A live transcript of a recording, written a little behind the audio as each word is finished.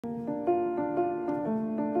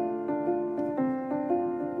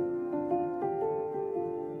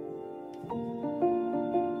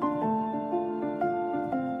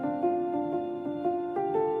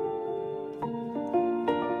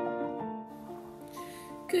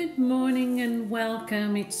Good morning and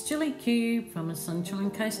welcome. It's Gillykube from a Sunshine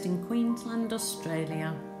Coast in Queensland,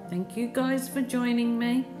 Australia. Thank you guys for joining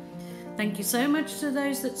me. Thank you so much to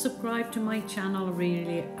those that subscribe to my channel. I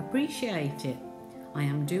really appreciate it. I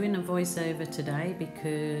am doing a voiceover today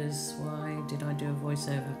because why did I do a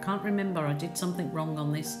voiceover? I can't remember. I did something wrong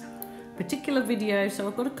on this particular video, so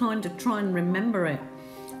I've got to kind of try and remember it.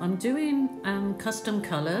 I'm doing custom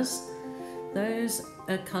colours. Those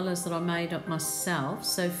are colours that I made up myself,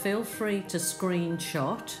 so feel free to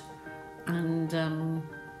screenshot and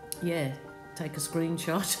yeah, take a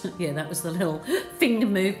screenshot. Yeah, that was the little finger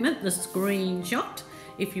movement, the screenshot,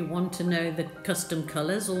 if you want to know the custom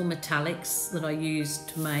colours or metallics that I used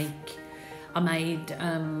to make. I made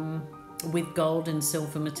with gold and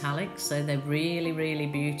silver metallics, so they're really, really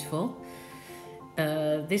beautiful.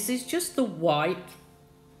 This is just the white.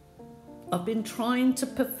 I've been trying to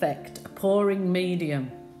perfect a pouring medium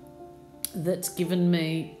that's given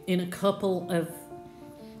me, in a couple of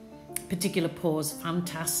particular pours,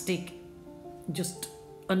 fantastic, just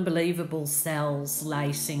unbelievable cells,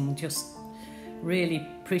 lacing, just really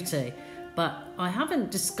pretty. But I haven't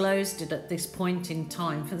disclosed it at this point in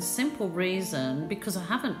time for the simple reason because I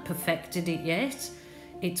haven't perfected it yet.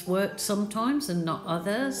 It's worked sometimes and not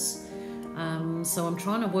others. So I'm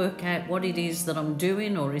trying to work out what it is that I'm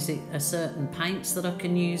doing, or is it a certain paints that I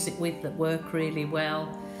can use it with that work really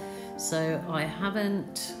well. So I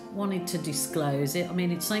haven't wanted to disclose it. I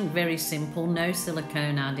mean, it's something very simple, no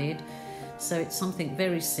silicone added. So it's something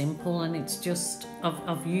very simple, and it's just,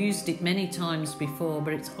 I've used it many times before,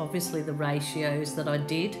 but it's obviously the ratios that I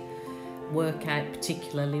did work out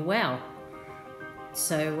particularly well.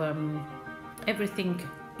 So everything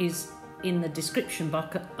is in the description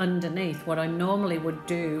box underneath, what I normally would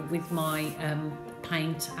do with my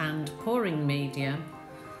paint and pouring medium.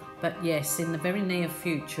 But yes, in the very near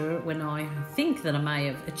future, when I think that I may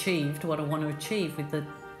have achieved what I want to achieve with the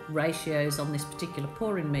ratios on this particular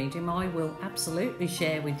pouring medium, I will absolutely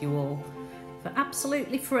share with you all for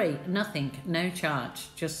absolutely free, nothing, no charge.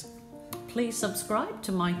 Just please subscribe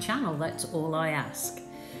to my channel, that's all I ask.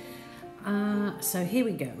 So here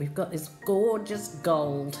we go. We've got this gorgeous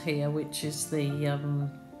gold here, which is the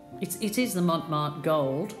it is the Mont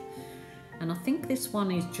gold, and I think this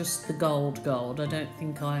one is just the gold. I don't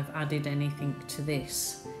think I've added anything to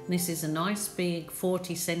this. This is a nice big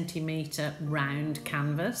 40 centimeter round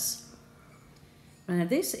canvas.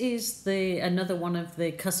 This is another one of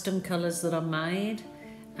the custom colors that I made,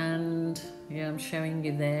 and yeah, I'm showing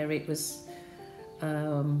you there. It was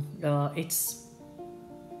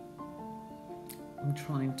I'm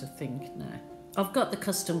trying to think now. I've got the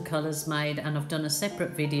custom colours made, and I've done a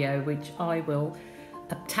separate video which I will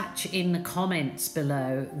attach in the comments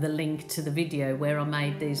below, the link to the video where I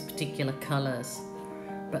made these particular colours.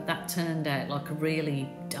 But that turned out like a really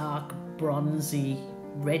dark bronzy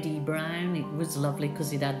reddy brown. It was lovely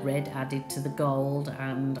because it had red added to the gold,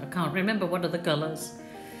 and I can't remember what are the colours.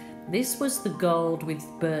 This was the gold with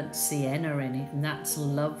burnt sienna in it, and that's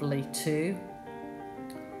lovely too.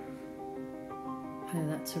 Oh,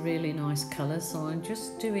 that's a really nice colour. So I'm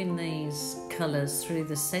just doing these colours through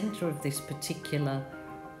the centre of this particular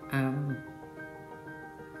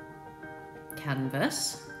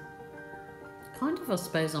canvas. Kind of, I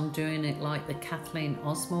suppose I'm doing it like the Kathleen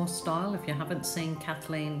Osmore style. If you haven't seen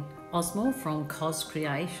Kathleen Osmore from Cos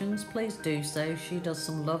Creations, please do so. She does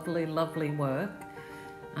some lovely, lovely work.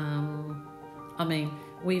 I mean,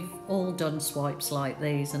 we've all done swipes like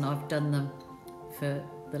these, and I've done them for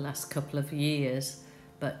the last couple of years,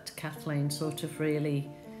 but Kathleen sort of really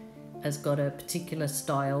has got a particular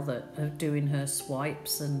style of doing her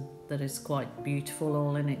swipes, and that is quite beautiful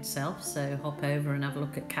all in itself. So hop over and have a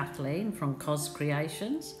look at Kathleen from Cos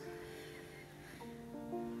Creations.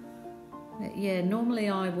 Yeah, normally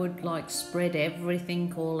I would like spread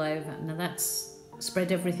everything all over. Now that's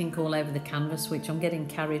spread everything all over the canvas, which I'm getting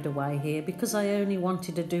carried away here because I only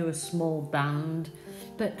wanted to do a small band.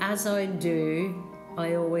 But as I do,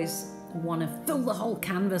 I always want to fill the whole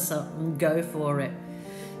canvas up and go for it.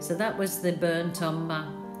 So that was the burnt umber,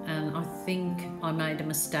 and I think I made a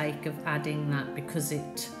mistake of adding that because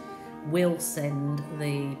it will send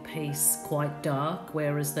the piece quite dark,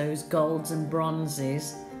 whereas those golds and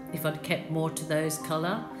bronzes, if I'd kept more to those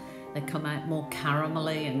colour, they come out more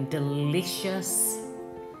caramelly and delicious.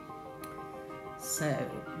 So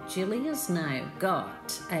Jilly has now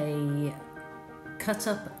got a cut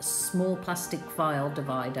up small plastic file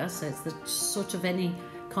divider, so it's the sort of any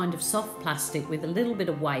kind of soft plastic with a little bit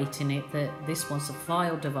of weight in it. This was a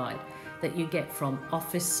file divide that you get from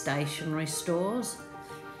office stationery stores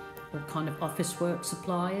or kind of office work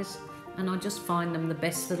supplies, and I just find them the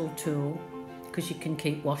best little tool. because you can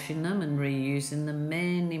keep washing them and reusing them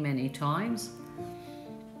many times.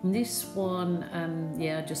 And this one,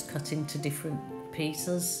 yeah, I just cut into different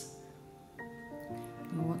pieces.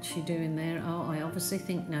 And what's she doing there? Oh, I obviously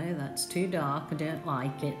think, no, that's too dark, I don't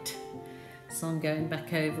like it. So I'm going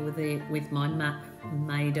back over with my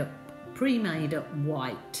pre-made up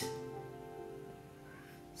white.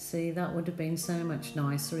 See, that would have been so much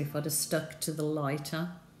nicer if I'd have stuck to the lighter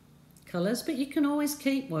colours, but you can always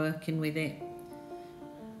keep working with it.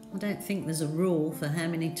 I don't think there's a rule for how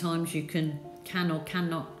many times you can or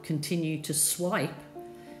cannot continue to swipe.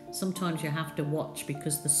 Sometimes you have to watch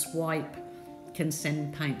because the swipe can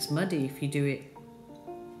send paints muddy if you do it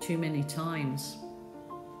too many times.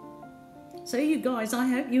 So you guys, I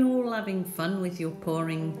hope you're all having fun with your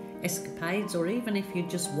pouring escapades, or even if you're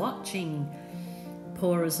just watching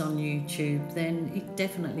pourers on YouTube, then it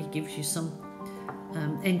definitely gives you some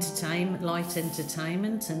light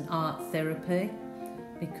entertainment and art therapy,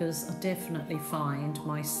 because I definitely find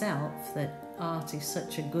myself that art is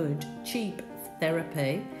such a good, cheap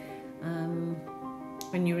therapy.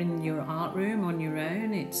 When you're in your art room on your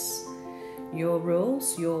own, it's your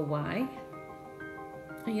rules, your way.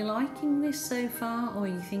 Are you liking this so far, or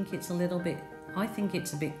you think it's a little bit, I think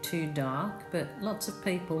it's a bit too dark, but lots of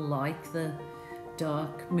people like the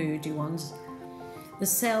dark, moody ones. The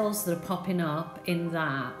cells that are popping up in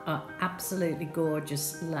that are absolutely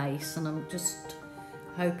gorgeous lace, and I'm just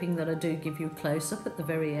hoping that I do give you a close-up at the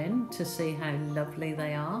very end to see how lovely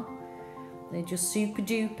they are. They're just super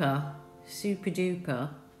duper, super duper.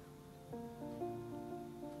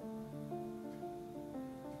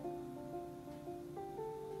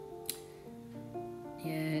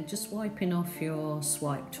 Yeah, just wiping off your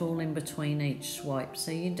swipe tool in between each swipe so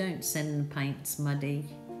you don't send the paints muddy.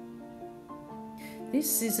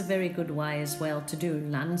 This is a very good way as well to do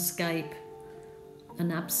landscape,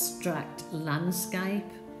 an abstract landscape.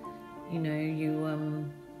 You know, you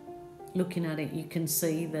looking at it, you can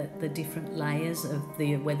see that the different layers of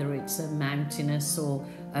whether it's a mountainous or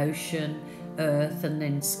ocean, earth, and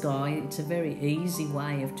then sky. It's a very easy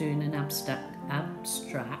way of doing an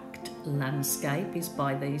abstract landscape is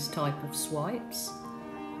by these type of swipes.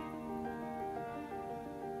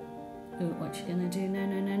 Oh, what you gonna do?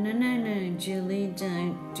 No, Julie,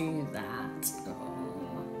 don't do that.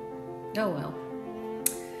 Oh well,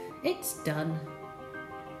 it's done.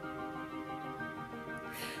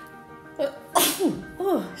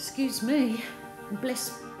 Oh, excuse me.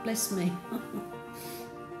 Bless me.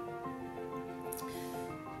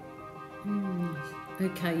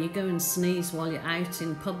 Okay, you go and sneeze while you're out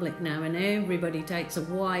in public now, and everybody takes a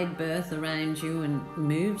wide berth around you and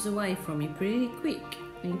moves away from you pretty quick.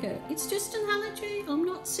 And you go, it's just an allergy, I'm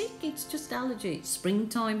not sick, it's just allergy. It's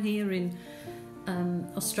springtime here in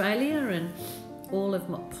Australia, and all of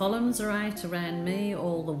my pollens are out around me,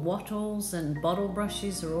 all the wattles and bottle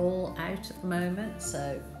brushes are all out at the moment,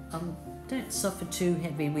 so don't suffer too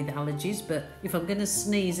heavy with allergies, but if I'm going to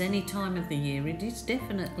sneeze any time of the year, it is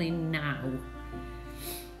definitely now.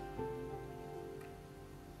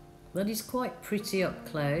 That is quite pretty up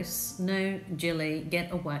close. No, Jilly,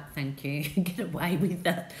 get away, thank you. Get away with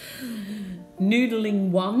that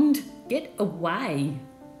noodling wand. Get away.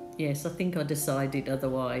 Yes, I think I decided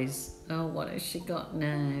otherwise. Oh, what has she got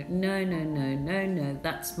now? No.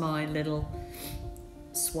 That's my little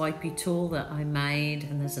swipey tool that I made,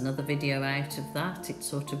 and there's another video out of that. It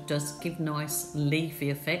sort of does give nice leafy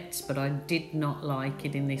effects, but I did not like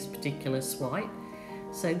it in this particular swipe.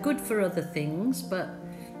 So good for other things, but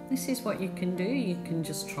this is what you can do. You can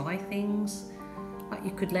just try things. Like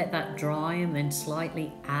you could let that dry and then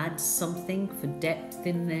slightly add something for depth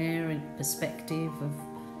in there and perspective of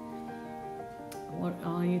what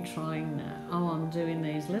are you trying now? Oh, I'm doing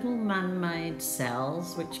these little man-made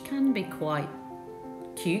cells, which can be quite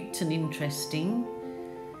cute and interesting,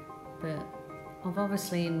 but I've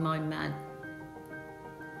obviously in my mad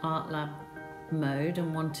art lab mode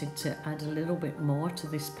and wanted to add a little bit more to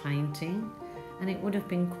this painting, and it would have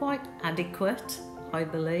been quite adequate, I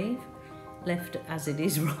believe, left as it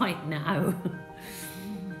is right now.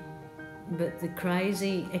 But the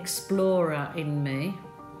crazy explorer in me,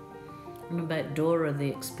 and about Dora the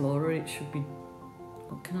Explorer, it should be,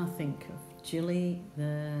 what can I think of? Jilly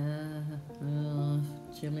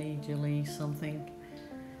something.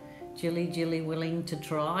 Jilly willing to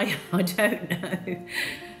try? I don't know.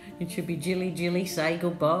 It should be Jilly say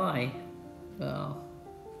goodbye. Oh.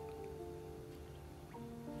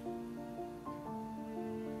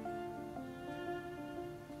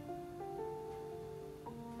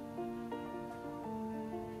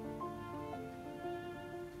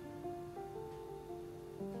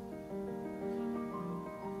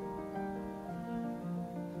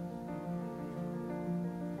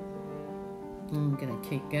 I'm going to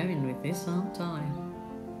keep going with this, aren't I?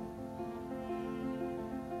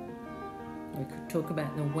 We could talk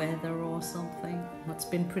about the weather or something. It's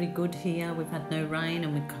been pretty good here. We've had no rain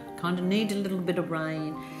and we kind of need a little bit of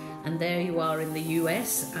rain. And there you are in the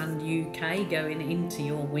US and UK going into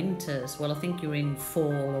your winters. Well, I think you're in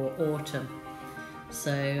fall or autumn.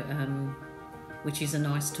 So, which is a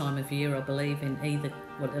nice time of year, I believe, in either,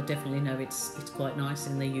 well, I definitely know it's quite nice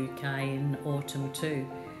in the UK in autumn too.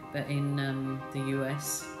 But in the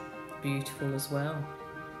US, beautiful as well.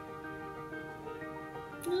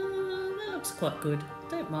 That looks quite good.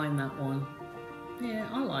 Don't mind that one. Yeah,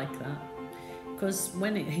 I like that. Because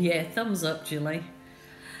when it, yeah, thumbs up, Julie.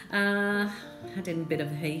 Had in a bit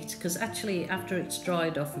of heat, because actually after it's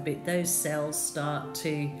dried off a bit, those cells start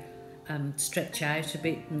to stretch out a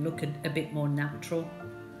bit and look a bit more natural.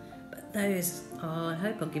 But those, oh, I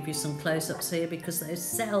hope I'll give you some close-ups here, because those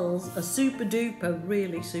cells are super duper,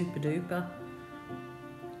 really super duper.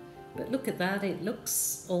 But look at that, it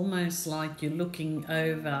looks almost like you're looking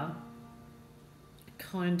over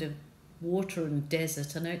kind of water and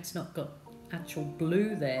desert. I know it's not got actual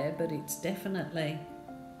blue there, but it's definitely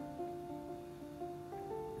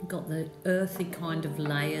got the earthy kind of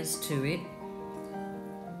layers to it.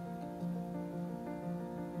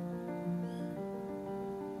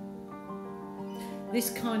 This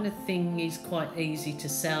kind of thing is quite easy to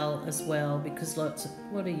sell as well, because lots of,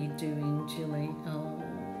 what are you doing, Julie? Oh,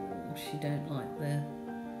 she doesn't like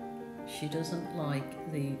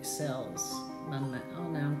the cells. Oh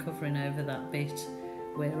no, I'm covering over that bit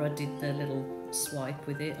where I did the little swipe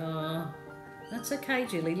with it. Oh, that's okay,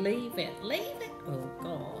 Julie, leave it, leave it. Oh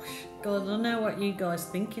gosh, God, I know what you guys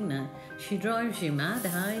thinking now. She drives you mad,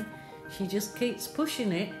 hey? She just keeps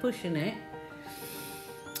pushing it, pushing it.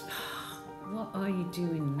 What are you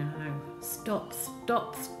doing now? Stop,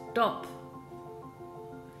 stop, stop.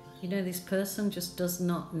 You know, this person just does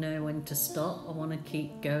not know when to stop. I want to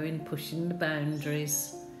keep going, pushing the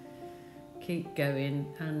boundaries. Keep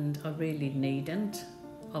going, and I really needn't,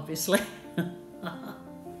 obviously.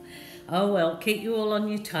 Oh well, keep you all on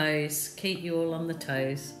your toes. Keep you all on the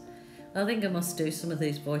toes. I think I must do some of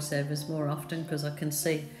these voiceovers more often, because I can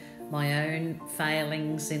see my own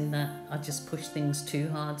failings in that I just push things too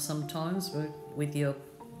hard sometimes with your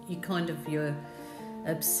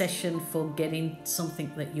obsession for getting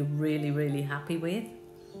something that you're really, really happy with.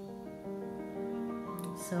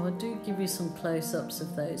 So I do give you some close-ups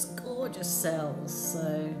of those gorgeous cells.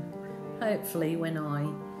 So hopefully when I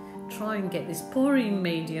try and get this pouring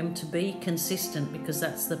medium to be consistent, because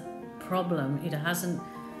that's the problem, it hasn't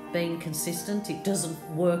been consistent, it doesn't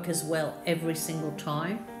work as well every single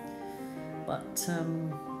time, but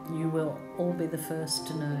you will all be the first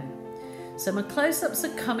to know. So my close-ups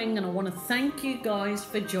are coming, and I want to thank you guys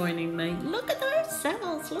for joining me. Look at those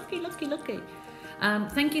cells, looky, looky, looky.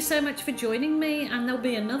 Thank you so much for joining me, and there'll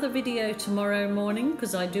be another video tomorrow morning,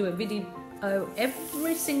 because I do a video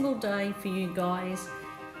every single day for you guys.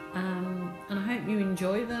 And I hope you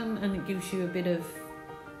enjoy them, and it gives you a bit of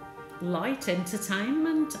light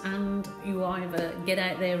entertainment, and you either get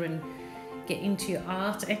out there and get into your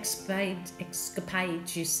art escapades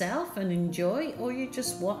yourself and enjoy, or you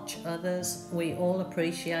just watch others. We all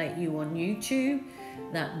appreciate you on YouTube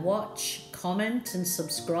that watch, comment and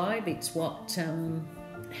subscribe. It's what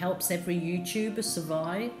helps every YouTuber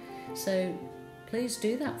survive. So please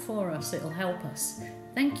do that for us, it'll help us.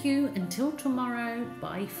 Thank you, until tomorrow,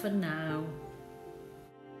 bye for now.